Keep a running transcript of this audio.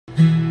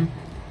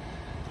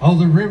Oh,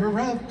 the river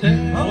of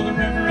death. Oh, the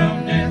river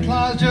of death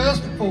lies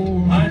just before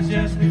me. lies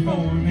just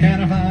before me.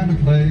 Can I find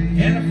a place?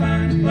 Can I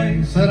find a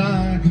place that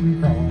I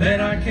can cross?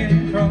 that I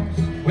can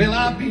cross? Will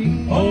I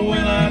be? Oh,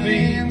 will I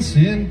be in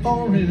sin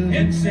forever?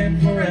 in sin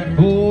forever?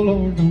 Oh,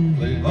 Lord, don't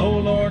let. Oh,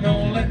 Lord,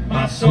 don't let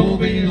my soul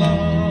be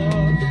lost.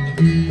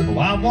 Oh,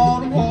 I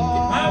want to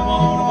walk. I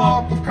want to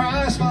walk with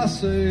Christ my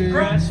Savior.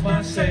 Christ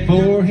my Savior.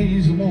 For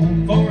He's the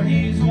one. For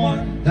He's the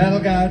one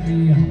That'll guide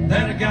me on.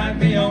 that'll guide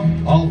me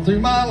on. All through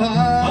my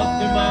life. All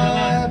through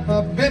my life.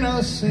 I've been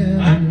a sinner.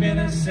 I've been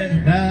a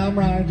sinner. Now I'm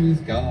right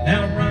with God.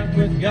 Now I'm right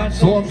with God.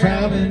 So I'm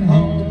traveling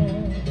home.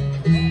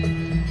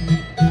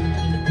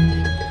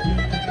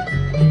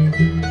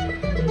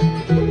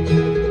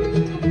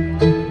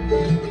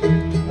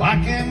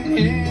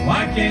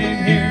 I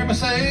can hear my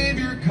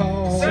Savior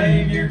call.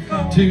 Savior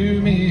call.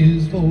 To me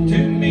His voice.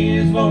 To me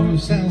His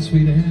voice. Sounds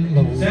sweet and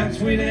low. Sounds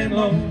sweet and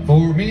low.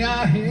 For me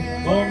I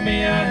hear. For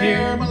me I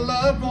hear. My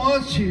loved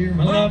ones cheer.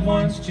 My loved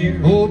ones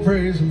cheer. Oh,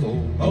 praise the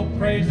Lord. Oh,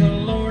 praise the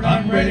Lord.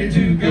 I'm ready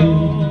to go.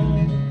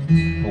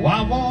 Oh,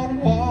 I want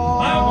to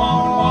walk. I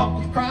want to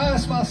walk with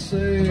Christ my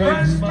Savior.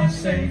 Christ my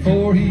Savior.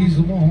 For He's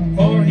the one.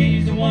 For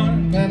He's the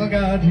one that'll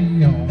guide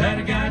me on.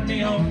 that'll guide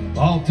me on.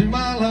 All through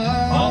my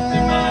life. All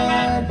through my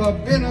life.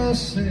 I've been a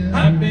sinner.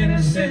 I've been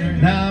a sinner.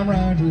 Now I'm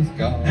right with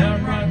God. Now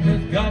I'm right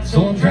with God.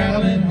 So I'm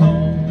traveling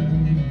home.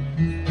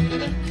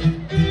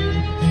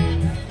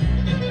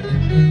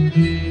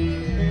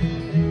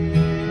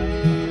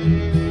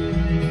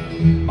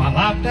 My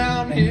life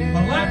down here.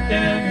 My life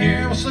down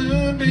here will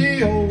soon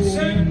be over.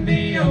 soon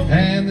be over.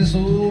 And this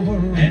old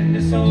world. And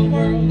this old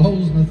world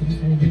holds nothing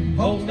for me.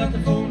 holds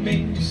nothing for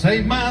me.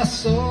 Save my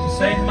soul.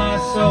 Save my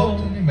soul.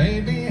 And He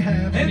made me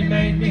happy. And He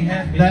made me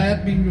happy.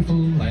 That beautiful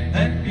land.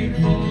 That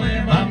beautiful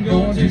land I'm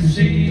going to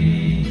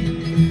see.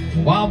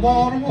 Oh, I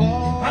want to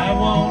walk. I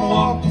want to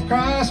walk with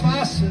Christ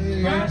my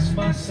Savior. Christ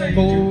my Savior.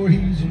 For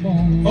He's the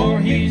one. For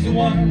He's the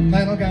one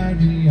that'll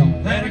guide me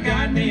on. that'll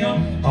guide me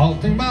on. All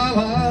through my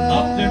life.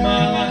 All through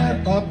my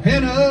life. I've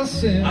been a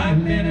sinner.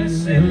 I've been a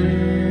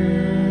sinner.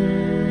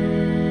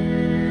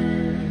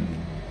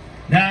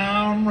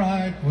 Now I'm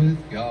right with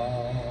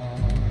God.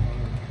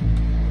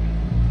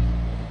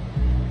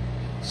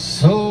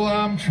 So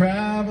I'm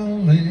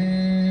traveling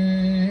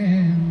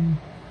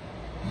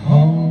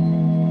home.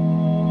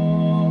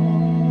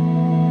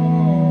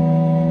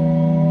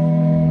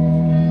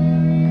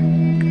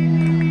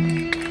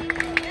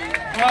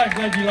 All right,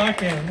 glad you like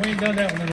that. We ain't done that one in a